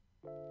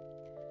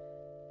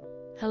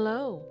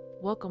Hello,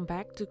 welcome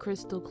back to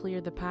Crystal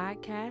Clear, the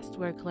podcast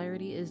where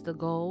clarity is the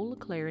goal,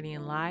 clarity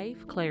in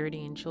life,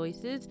 clarity in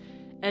choices,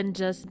 and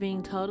just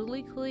being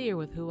totally clear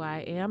with who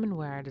I am and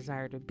where I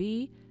desire to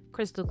be.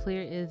 Crystal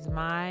Clear is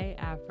my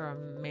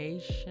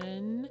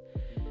affirmation.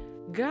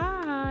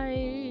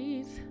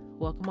 Guys,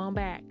 welcome on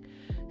back.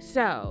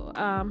 So,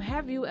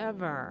 have you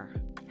ever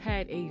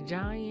had a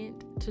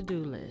giant to-do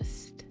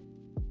list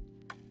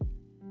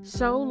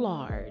so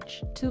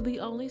large to the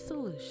only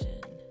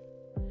solution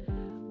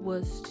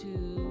was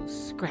to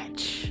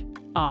scratch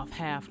off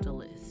half the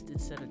list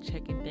instead of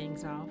checking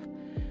things off?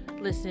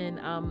 Listen,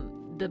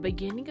 the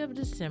beginning of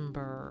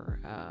December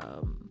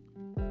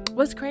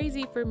was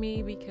crazy for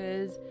me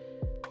because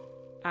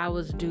I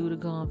was due to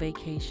go on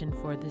vacation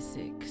for the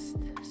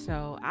 6th.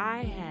 So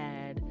I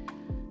had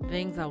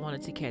things I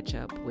wanted to catch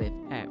up with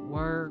at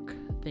work,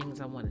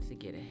 things I wanted to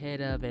get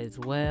ahead of as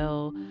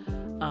well,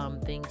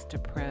 things to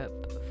prep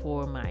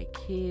for my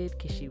kid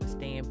because she was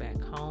staying back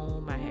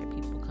home. I had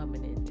people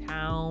coming in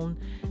town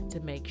to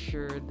make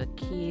sure the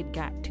kid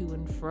got to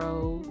and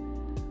fro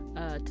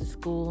to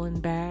school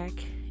and back,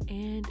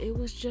 and it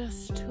was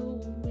just too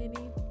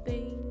many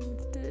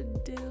things to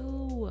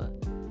do.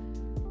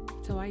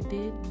 So I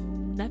did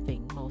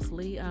nothing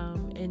mostly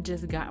and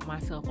just got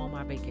myself on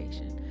my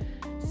vacation.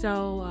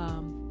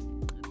 So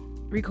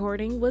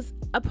recording was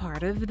a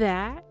part of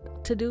that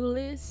to-do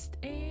list,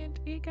 and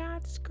it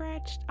got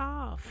scratched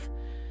off.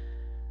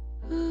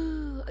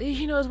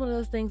 You know, it's one of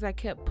those things I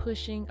kept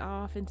pushing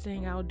off and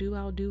saying I'll do,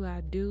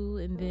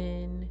 and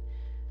then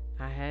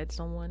I had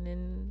someone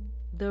in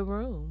the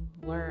room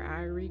where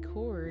I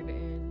record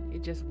and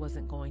it just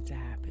wasn't going to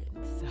happen.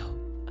 So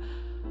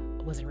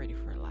I wasn't ready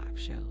for a live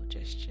show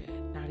just yet,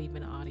 not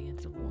even an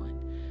audience of one.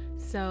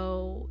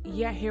 So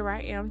yeah, here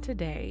I am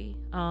today,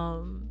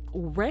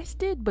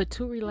 rested but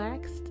too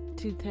relaxed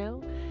to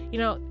tell.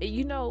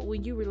 You know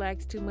when you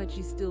relax too much,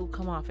 you still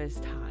come off as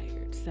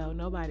tired, so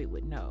nobody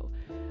would know.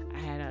 I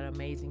had an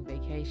amazing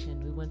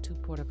vacation. We went to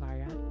Puerto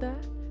Vallarta,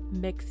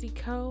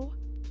 Mexico.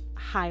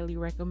 Highly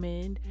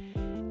recommend.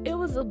 It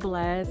was a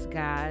blast,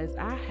 guys.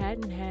 I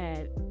hadn't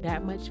had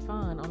that much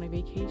fun on a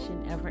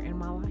vacation ever in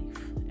my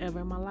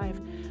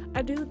life.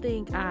 I do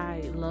think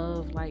I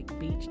love like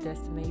beach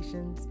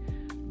destinations,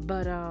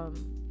 but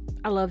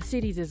I love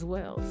cities as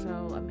well.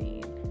 So I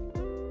mean,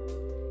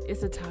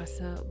 it's a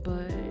toss-up,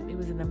 but it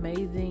was an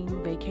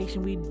amazing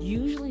vacation. We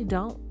usually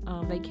don't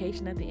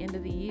vacation at the end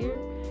of the year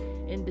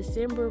in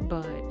December,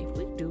 but if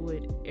we do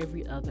it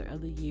every other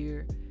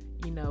year,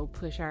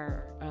 push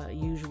our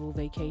usual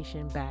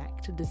vacation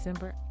back to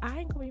December, I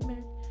ain't gonna be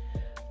mad.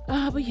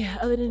 But yeah,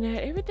 other than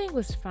that, everything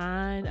was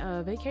fine.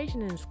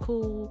 Vacation is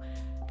cool.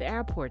 The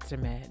airports are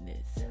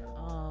madness.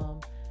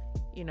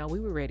 We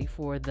were ready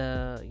for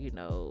the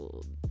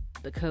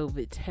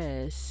COVID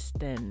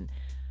test and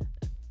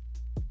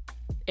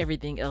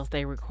everything else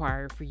they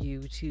require for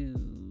you to,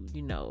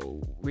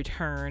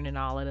 return and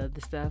all that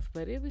other stuff.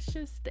 But it was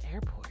just the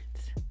airports.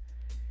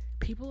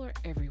 People are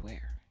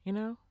everywhere,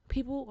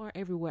 People are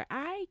everywhere.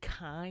 I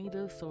kind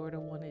of sort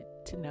of wanted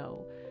to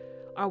know,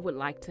 or would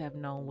like to have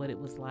known what it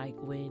was like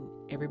when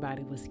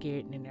everybody was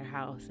scared and in their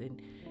house and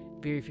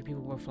very few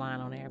people were flying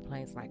on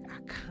airplanes. Like, I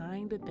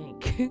kind of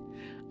think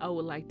I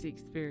would like to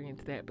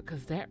experience that,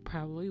 because that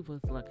probably was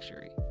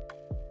luxury.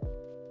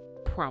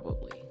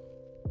 Probably.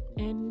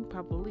 And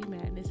probably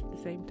madness at the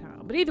same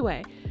time. But either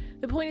way,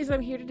 the point is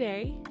I'm here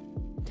today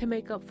to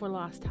make up for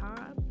lost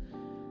time.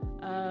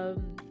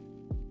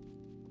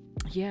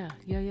 Yeah.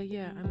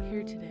 I'm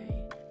here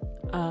today.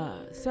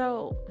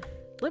 So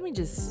let me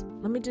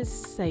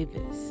just say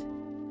this.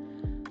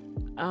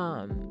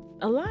 A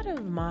lot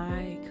of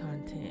my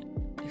content,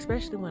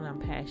 especially when I'm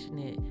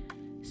passionate,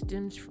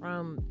 stems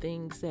from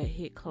things that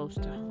hit close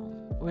to home,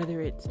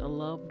 whether it's a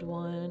loved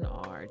one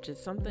or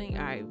just something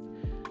I've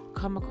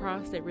come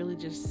across that really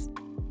just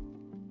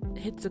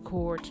hits a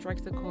chord,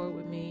 strikes a chord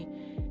with me,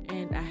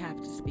 and I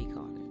have to speak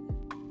on it,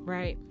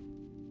 right?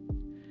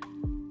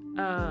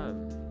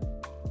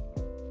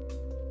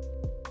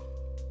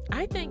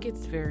 I think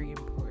it's very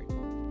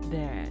important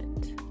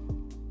that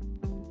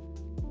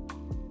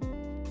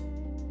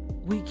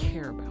we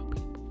care about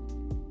people.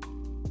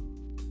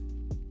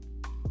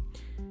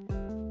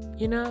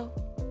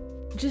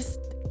 Just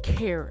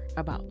care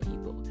about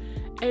people.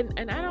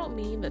 And I don't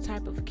mean the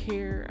type of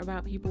care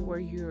about people where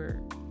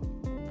you're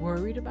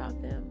worried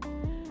about them.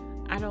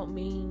 I don't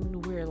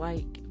mean where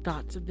like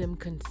thoughts of them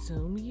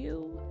consume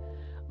you,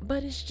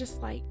 but it's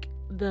just like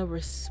the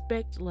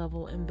respect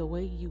level and the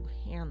way you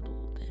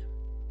handle them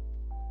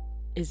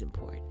is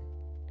important.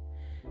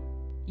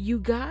 You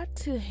got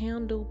to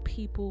handle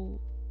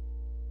people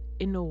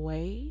in a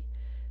way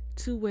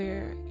to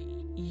where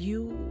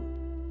you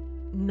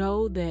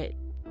know that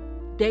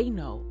they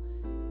know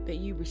that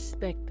you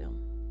respect them.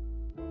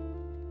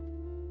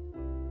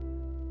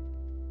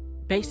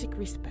 Basic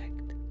respect.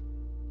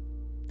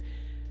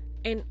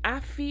 And I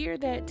fear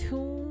that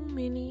too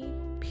many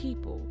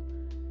people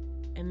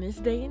in this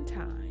day and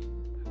time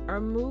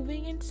are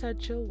moving in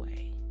such a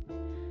way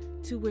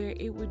to where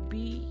it would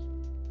be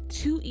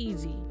too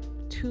easy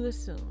to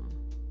assume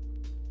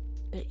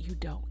that you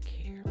don't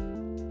care.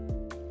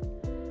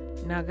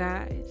 Now,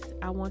 guys,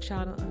 I want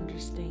y'all to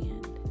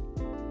understand,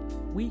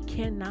 we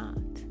cannot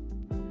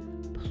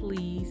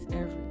please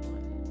everyone.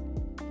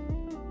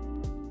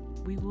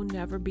 We will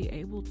never be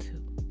able to.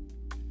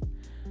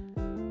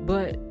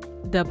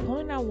 But the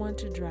point I want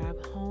to drive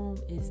home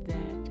is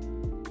that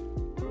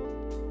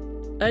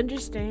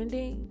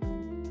understanding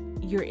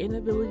your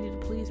inability to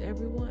please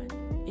everyone,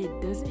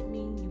 it doesn't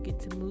mean you get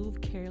to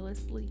move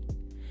carelessly.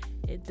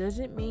 It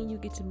doesn't mean you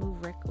get to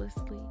move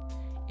recklessly.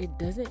 It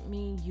doesn't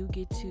mean you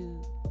get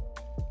to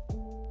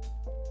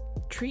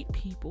treat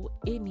people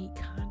any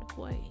kind of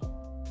way.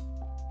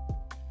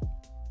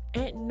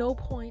 At no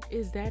point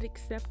is that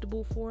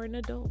acceptable for an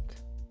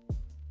adult.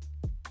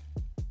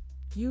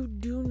 You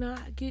do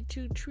not get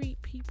to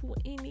treat people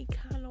any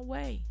kind of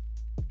way.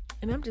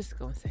 And I'm just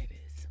going to say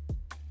this.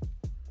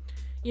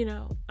 You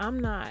know, I'm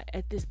not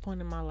at this point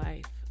in my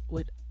life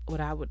what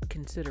I would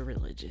consider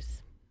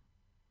religious,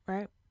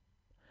 right?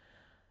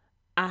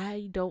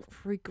 I don't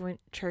frequent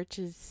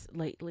churches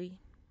lately,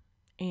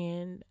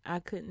 and I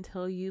couldn't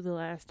tell you the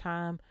last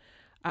time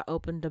I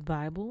opened the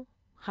Bible.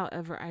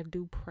 However, I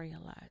do pray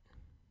a lot.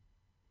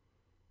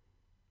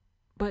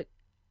 But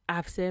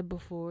I've said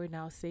before, and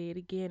I'll say it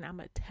again, I'm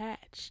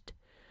attached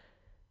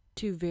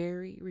to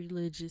very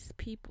religious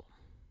people.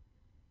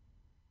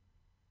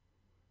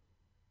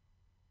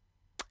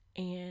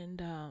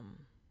 And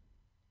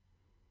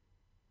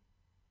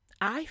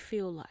I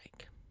feel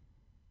like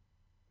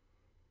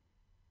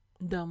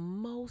the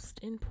most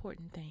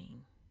important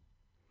thing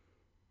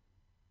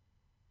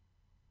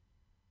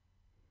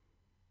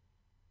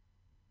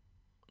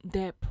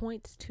that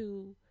points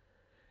to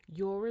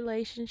your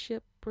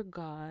relationship with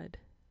God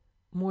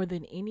more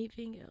than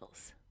anything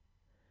else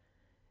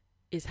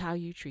is how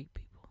you treat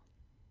people.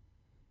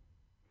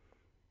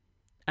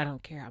 I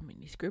don't care how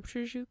many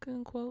scriptures you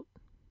can quote.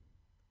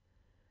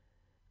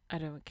 I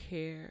don't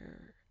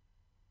care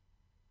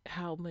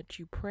how much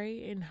you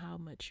pray and how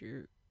much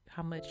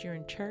you're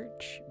in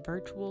church,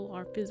 virtual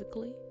or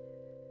physically.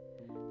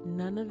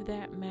 None of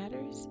that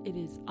matters. It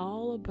is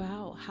all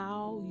about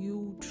how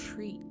you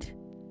treat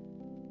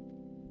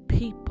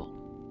people.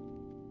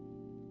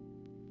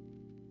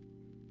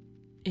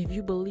 If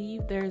you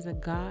believe there's a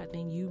God,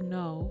 then you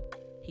know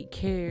He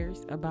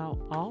cares about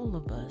all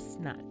of us,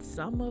 not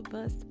some of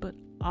us, but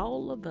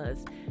all of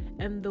us.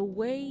 And the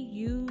way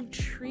you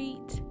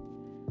treat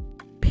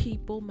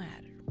people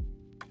matter.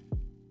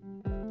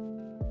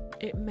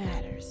 It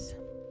matters.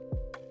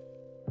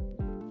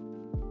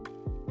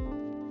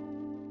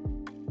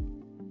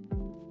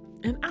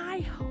 And I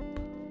hope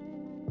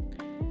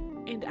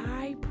and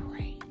I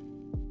pray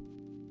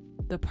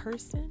the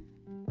person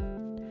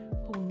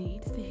who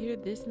needs to hear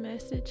this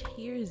message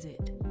hears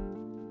it.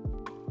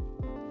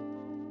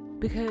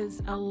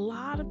 Because a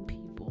lot of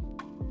people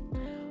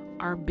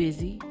are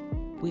busy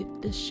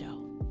with the show,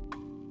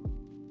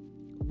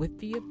 with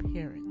the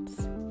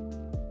appearance,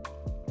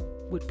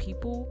 with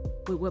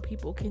what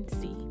people can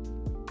see.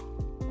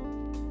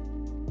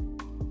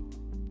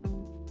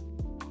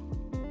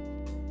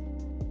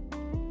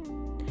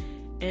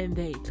 And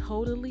they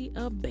totally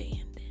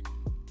abandon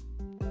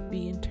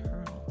the internal.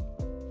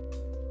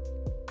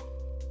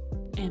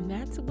 And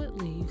that's what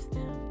leaves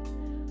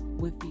them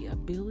with the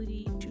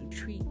ability to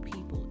treat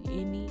people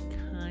any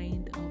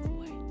kind of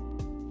way.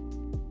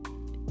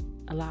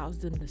 Allows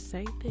them to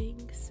say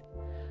things,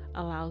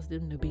 allows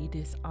them to be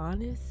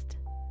dishonest,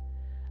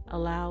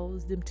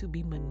 allows them to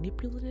be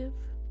manipulative,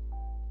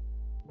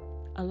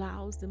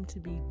 allows them to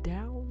be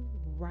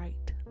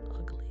downright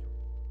ugly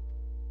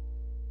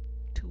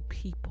to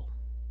people.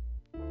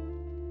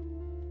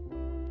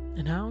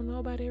 And I don't know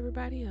about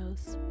everybody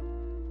else,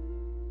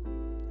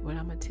 but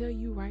I'm going to tell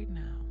you right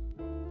now,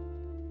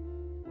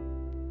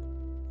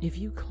 if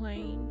you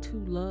claim to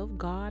love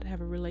God,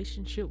 have a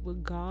relationship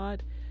with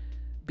God,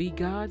 be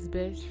God's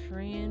best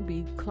friend,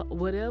 be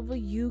whatever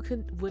you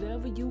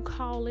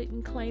call it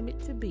and claim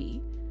it to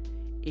be,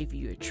 if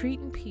you're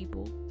treating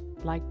people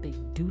like they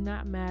do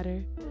not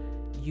matter,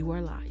 you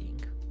are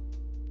lying.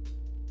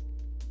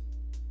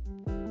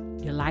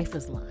 Your life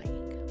is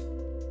lying.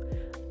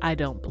 I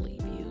don't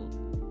believe you.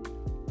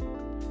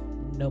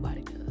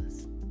 Nobody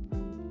does.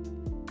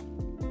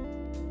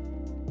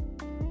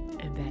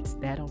 And that's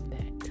that on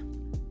that.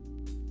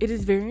 It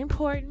is very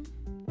important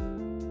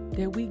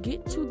that we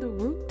get to the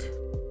root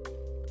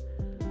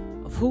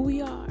of who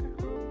we are,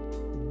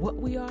 what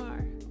we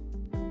are,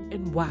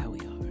 and why we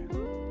are.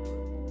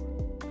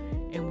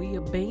 And we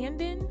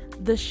abandon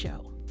the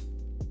show,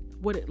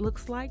 what it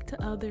looks like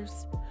to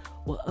others,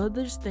 what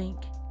others think,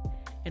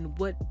 and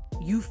what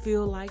you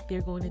feel like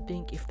they're going to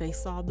think if they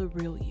saw the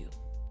real you.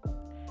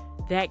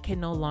 That can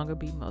no longer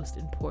be most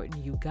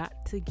important. You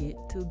got to get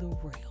to the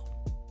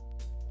real.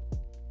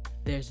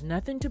 There's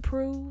nothing to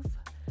prove.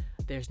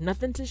 There's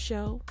nothing to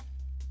show.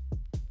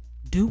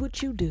 Do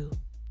what you do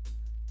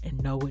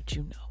and know what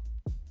you know.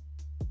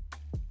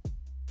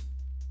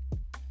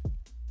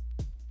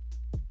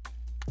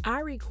 I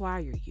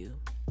require you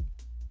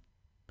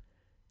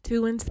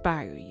to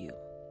inspire you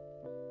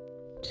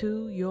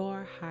to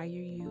your higher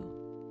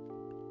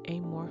you, a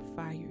more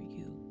fire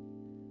you,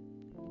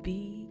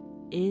 the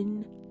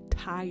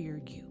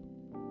entire you.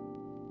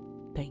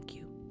 Thank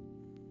you.